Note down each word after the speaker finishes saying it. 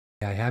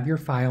I have your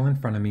file in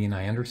front of me and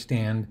I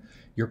understand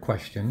your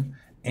question.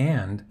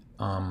 And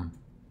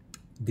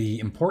the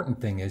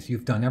important thing is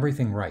you've done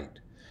everything right.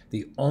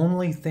 The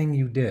only thing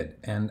you did,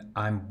 and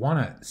I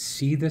want to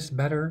see this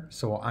better,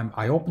 so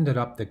I opened it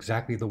up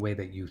exactly the way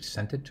that you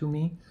sent it to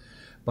me.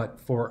 But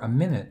for a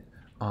minute,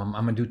 I'm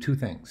going to do two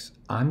things.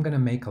 I'm going to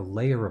make a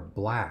layer of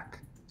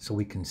black so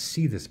we can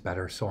see this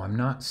better, so I'm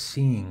not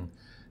seeing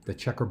the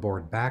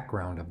checkerboard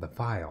background of the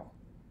file.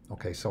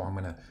 Okay, so I'm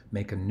going to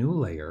make a new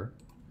layer.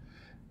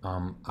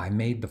 I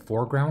made the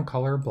foreground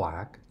color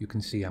black. You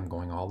can see I'm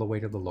going all the way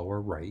to the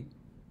lower right.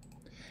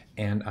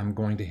 And I'm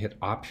going to hit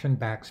Option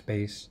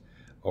Backspace,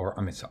 or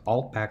it's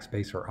Alt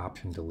Backspace or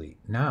Option Delete.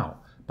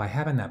 Now, by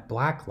having that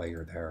black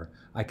layer there,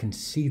 I can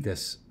see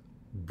this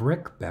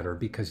brick better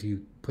because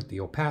you put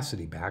the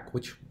opacity back,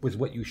 which was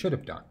what you should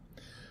have done.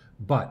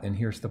 But, and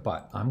here's the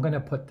but, I'm going to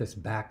put this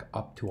back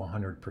up to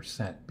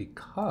 100%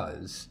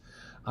 because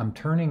I'm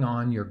turning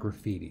on your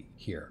graffiti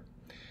here.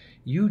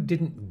 You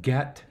didn't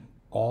get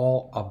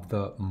all of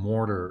the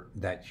mortar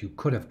that you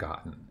could have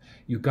gotten.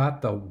 You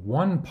got the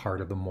one part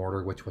of the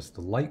mortar, which was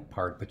the light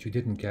part, but you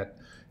didn't get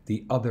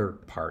the other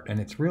part. And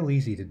it's real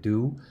easy to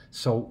do.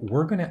 So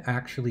we're going to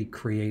actually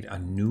create a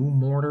new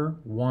mortar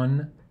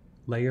one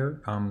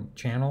layer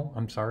channel.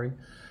 I'm sorry.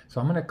 So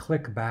I'm going to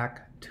click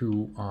back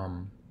to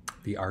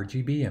the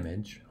RGB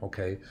image.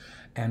 Okay.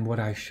 And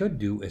what I should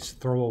do is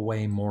throw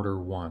away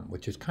mortar one,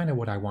 which is kind of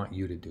what I want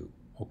you to do.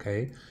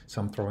 Okay. So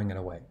I'm throwing it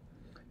away.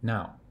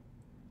 Now,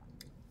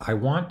 I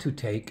want to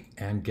take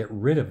and get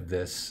rid of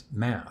this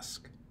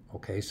mask.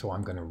 Okay, so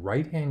I'm going to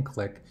right-hand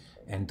click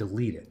and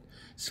delete it.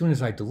 As soon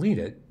as I delete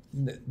it,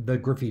 the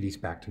graffiti's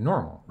back to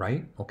normal,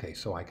 right? Okay,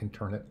 so I can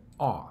turn it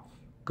off.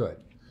 Good.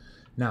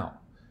 Now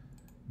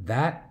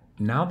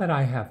that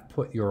I have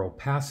put your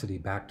opacity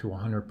back to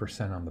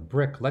 100% on the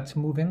brick, let's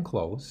move in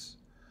close.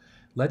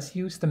 Let's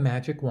use the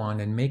magic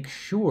wand and make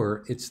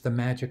sure it's the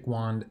magic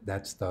wand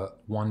that's the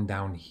one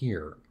down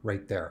here,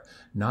 right there.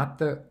 Not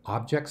the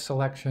object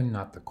selection,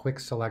 not the quick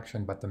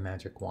selection, but the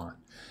magic wand.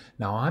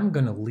 Now I'm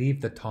going to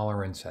leave the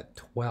tolerance at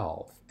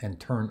 12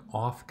 and turn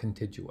off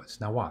contiguous.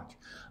 Now watch.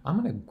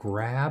 I'm going to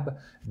grab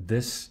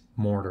this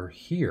mortar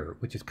here,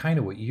 which is kind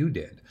of what you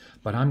did,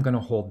 but I'm going to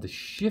hold the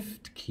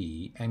Shift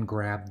key and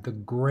grab the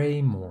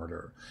gray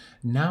mortar.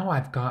 Now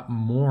I've got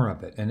more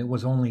of it, and it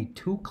was only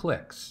 2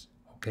 clicks.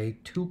 Okay,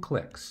 2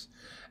 clicks.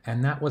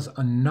 And that was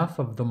enough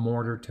of the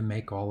mortar to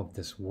make all of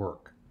this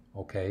work.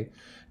 Okay,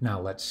 now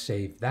let's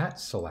save that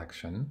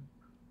selection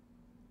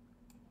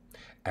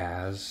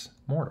as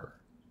mortar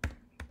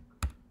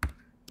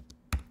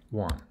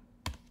 1.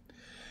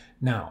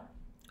 Now,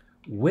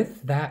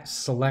 with that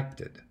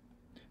selected,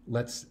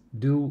 let's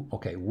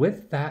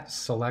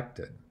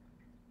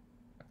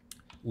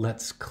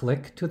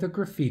click to the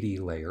graffiti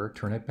layer,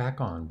 turn it back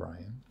on,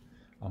 Brian.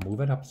 I'll move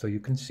it up so you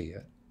can see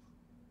it.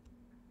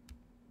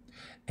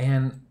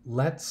 And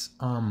let's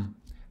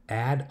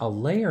add a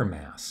layer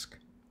mask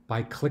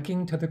by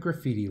clicking to the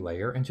graffiti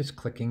layer and just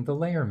clicking the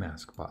layer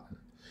mask button.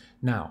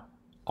 Now,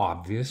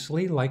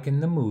 obviously, like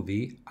in the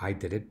movie, I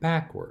did it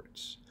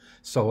backwards.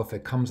 So if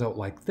it comes out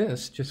like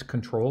this, just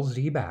Control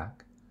Z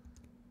back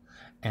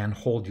and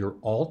hold your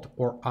Alt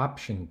or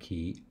Option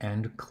key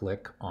and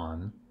click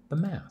on the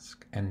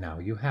mask. And now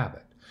you have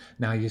it.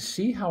 Now you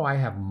see how I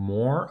have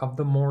more of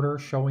the mortar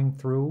showing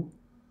through?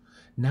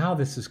 Now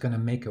this is going to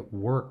make it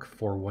work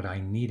for what I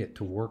need it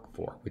to work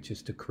for, which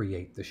is to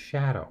create the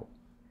shadow.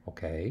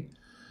 Okay?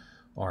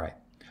 All right.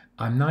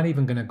 I'm not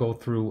even going to go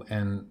through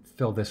and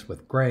fill this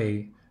with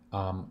gray,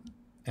 and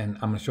I'm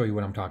going to show you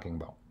what I'm talking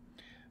about.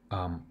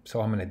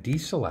 So I'm going to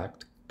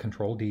deselect,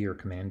 Control D or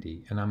Command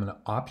D, and I'm going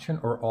to Option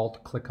or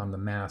Alt click on the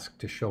mask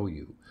to show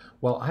you.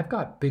 Well, I've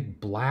got big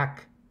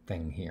black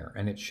thing here,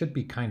 and it should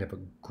be kind of a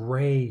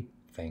gray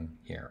thing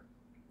here.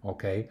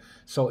 Okay,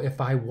 so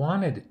if I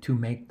wanted to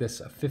make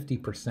this a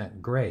 50%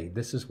 gray,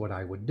 this is what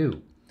I would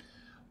do.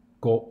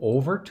 Go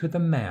over to the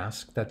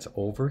mask that's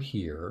over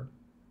here.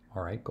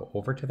 All right, go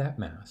over to that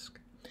mask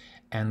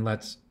and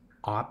let's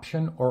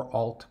Option or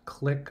Alt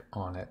click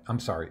on it. I'm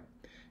sorry,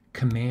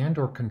 Command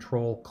or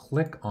Control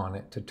click on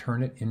it to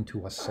turn it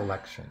into a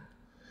selection.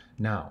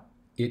 Now,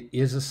 it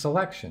is a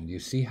selection. You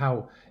see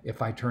how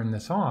if I turn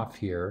this off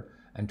here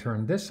and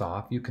turn this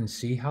off, you can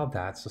see how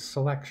that's a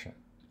selection.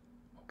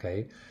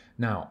 Okay.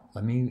 Now,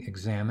 let me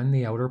examine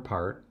the outer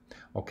part.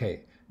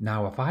 Okay,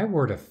 now if I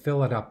were to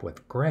fill it up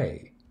with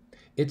gray,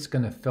 it's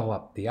going to fill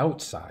up the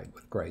outside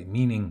with gray,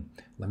 meaning,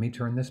 let me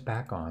turn this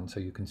back on so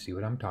you can see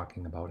what I'm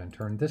talking about and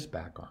turn this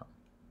back on.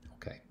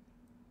 Okay.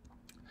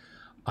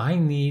 I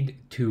need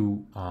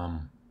to,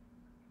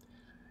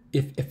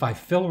 if I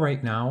fill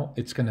right now,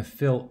 it's going to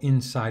fill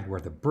inside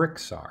where the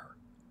bricks are.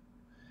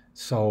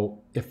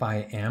 So if I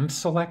am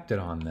selected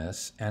on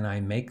this and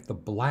I make the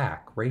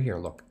black right here,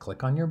 look,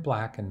 click on your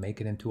black and make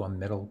it into a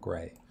middle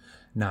gray.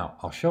 Now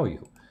I'll show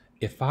you.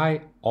 If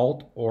I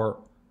Alt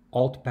or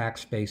Alt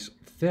Backspace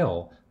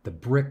fill, the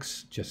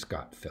bricks just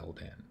got filled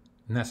in.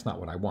 And that's not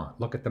what I want.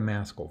 Look at the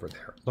mask over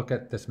there. Look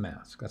at this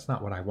mask. That's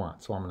not what I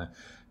want. So I'm going to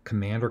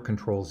Command or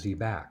Control Z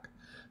back.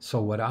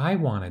 So what I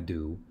want to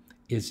do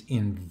is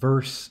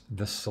inverse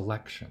the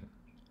selection.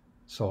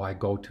 So I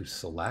go to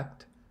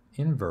select,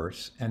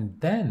 inverse, and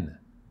then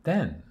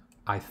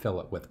I fill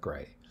it with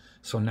gray.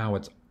 So now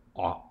it's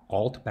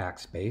Alt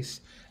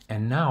backspace,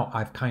 and now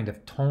I've kind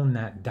of toned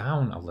that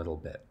down a little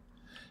bit.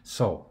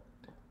 So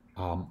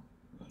I'm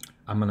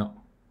going to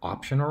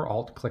Option or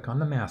Alt click on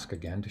the mask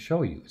again to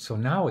show you. So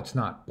now it's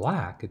not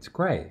black, it's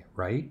gray,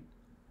 right?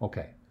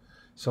 Okay,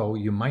 so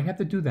you might have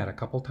to do that a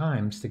couple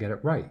times to get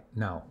it right.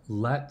 Now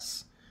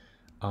let's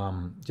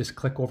just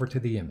click over to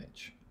the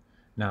image.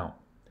 Now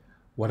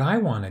what I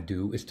want to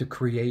do is to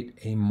create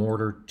a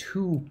Mortar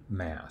 2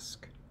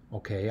 mask,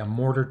 okay, a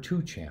Mortar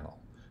 2 channel.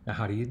 Now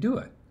how do you do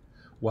it?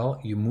 Well,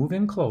 you move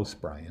in close,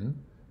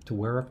 Brian, to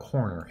where a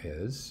corner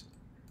is,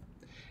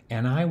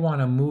 and I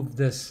want to move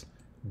this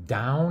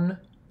down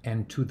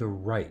and to the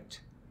right.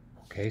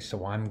 Okay,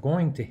 so I'm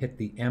going to hit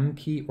the M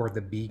key or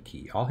the B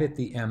key. I'll hit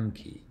the M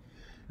key,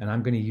 and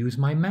I'm going to use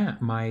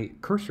my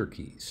cursor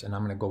keys, and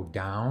I'm going to go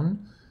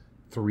down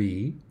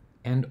 3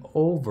 and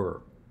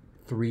over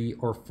 3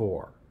 or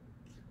 4.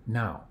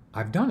 Now,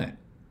 I've done it.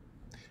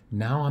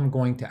 Now I'm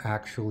going to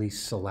actually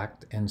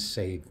select and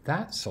save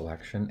that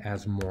selection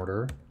as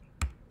Mortar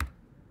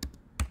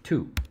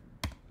 2.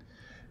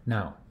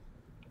 Now,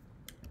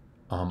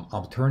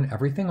 I'll turn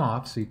everything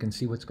off so you can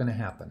see what's going to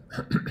happen.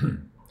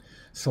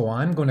 So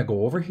I'm going to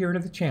go over here to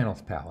the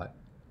Channels palette.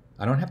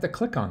 I don't have to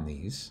click on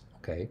these,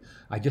 okay?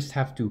 I just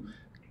have to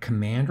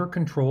Command or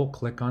Control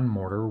click on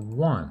Mortar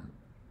 1.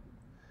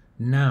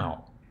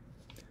 Now,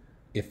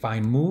 if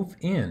I move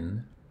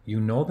in, you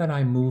know that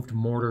I moved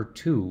Mortar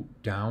 2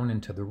 down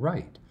and to the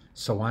right.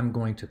 So I'm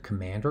going to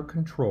Command or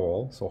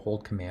Control, so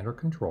hold Command or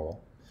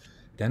Control,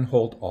 then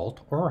hold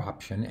Alt or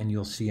Option, and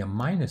you'll see a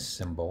minus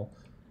symbol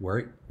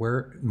where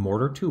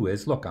Mortar 2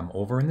 is. Look, I'm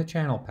over in the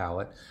channel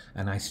palette,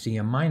 and I see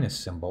a minus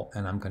symbol,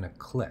 and I'm going to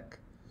click.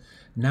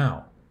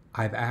 Now,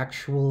 I've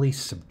actually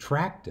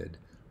subtracted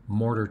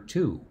Mortar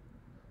 2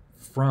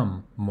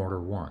 from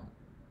Mortar 1.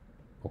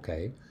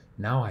 Okay,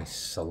 now I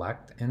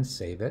select and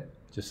save it,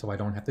 just so I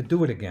don't have to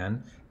do it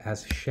again,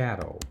 as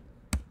Shadow.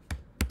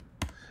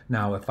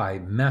 Now, if I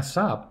mess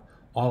up,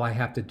 all I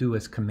have to do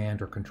is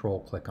Command or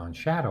Control click on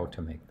Shadow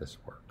to make this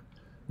work.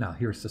 Now,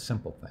 here's the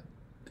simple thing.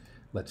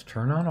 Let's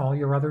turn on all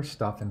your other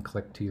stuff and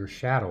click to your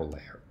shadow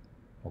layer.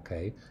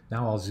 Okay,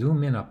 now I'll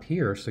zoom in up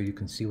here so you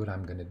can see what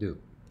I'm going to do.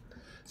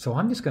 So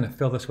I'm just going to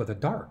fill this with a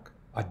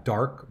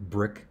dark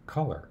brick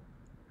color.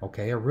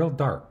 Okay, a real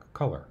dark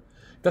color.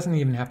 It doesn't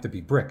even have to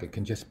be brick, it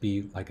can just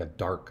be like a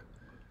dark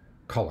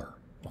color.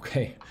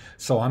 Okay,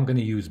 so I'm going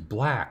to use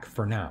black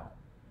for now.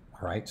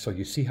 All right, so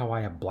you see how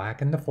I have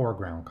black in the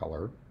foreground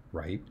color,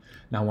 right?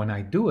 Now when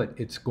I do it,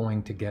 it's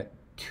going to get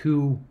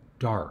too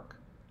dark.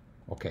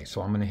 Okay,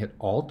 so I'm going to hit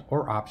Alt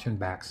or Option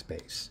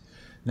backspace.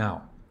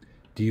 Now,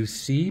 do you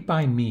see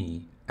by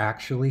me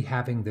actually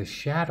having this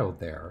shadow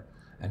there?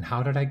 And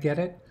how did I get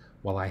it?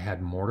 Well, I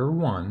had Mortar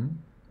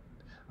 1.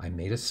 I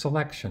made a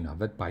selection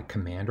of it by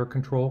Command or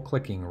Control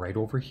clicking right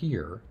over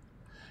here.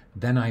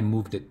 Then I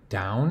moved it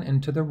down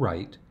and to the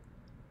right.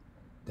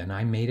 Then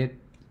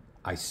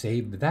I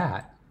saved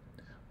that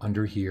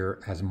under here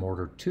as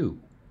Mortar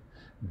 2.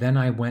 Then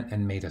I went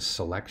and made a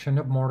selection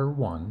of Mortar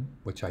 1,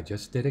 which I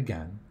just did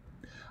again.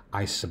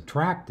 I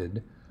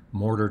subtracted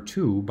Mortar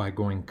 2 by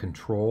going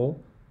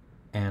Control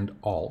and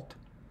Alt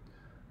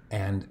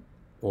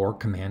or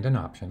Command and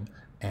Option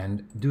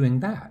and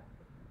doing that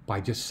by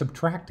just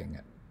subtracting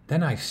it.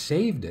 Then I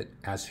saved it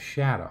as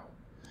Shadow.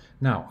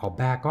 Now I'll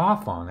back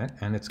off on it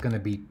and it's going to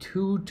be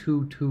too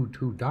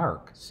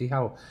dark. See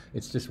how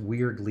it's just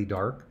weirdly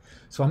dark?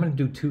 So I'm going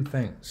to do two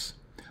things.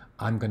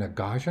 I'm going to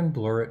Gaussian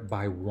blur it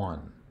by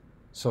 1.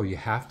 So you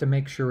have to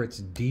make sure it's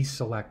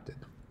deselected.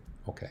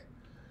 Okay.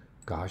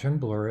 Gaussian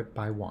blur it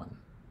by 1.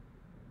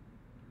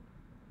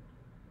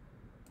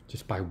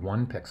 Just by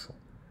 1 pixel.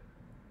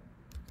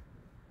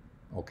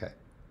 Okay.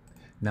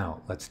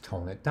 Now let's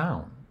tone it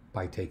down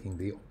by taking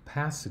the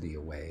opacity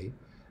away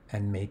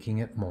and making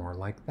it more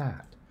like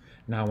that.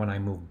 Now when I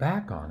move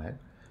back on it,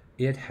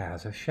 it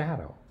has a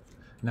shadow.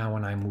 Now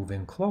when I move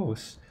in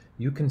close,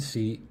 you can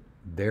see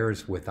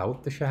there's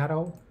without the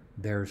shadow,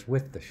 there's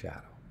with the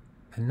shadow.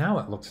 And now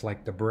it looks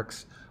like the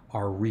bricks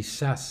are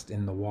recessed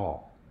in the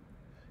wall.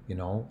 You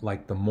know,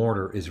 like the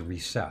mortar is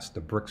recessed.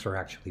 The bricks are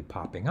actually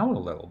popping out a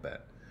little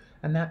bit.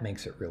 And that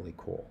makes it really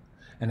cool.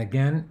 And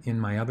again, in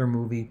my other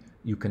movie,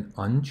 you can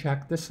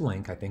uncheck this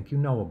link. I think you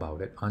know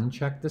about it.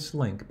 Uncheck this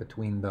link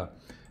between the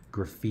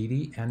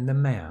graffiti and the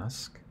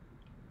mask.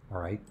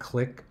 All right,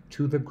 click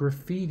to the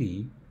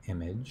graffiti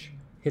image,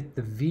 hit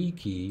the V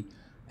key,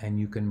 and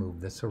you can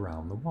move this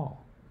around the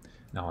wall.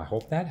 Now, I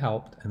hope that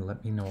helped, and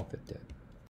let me know if it did.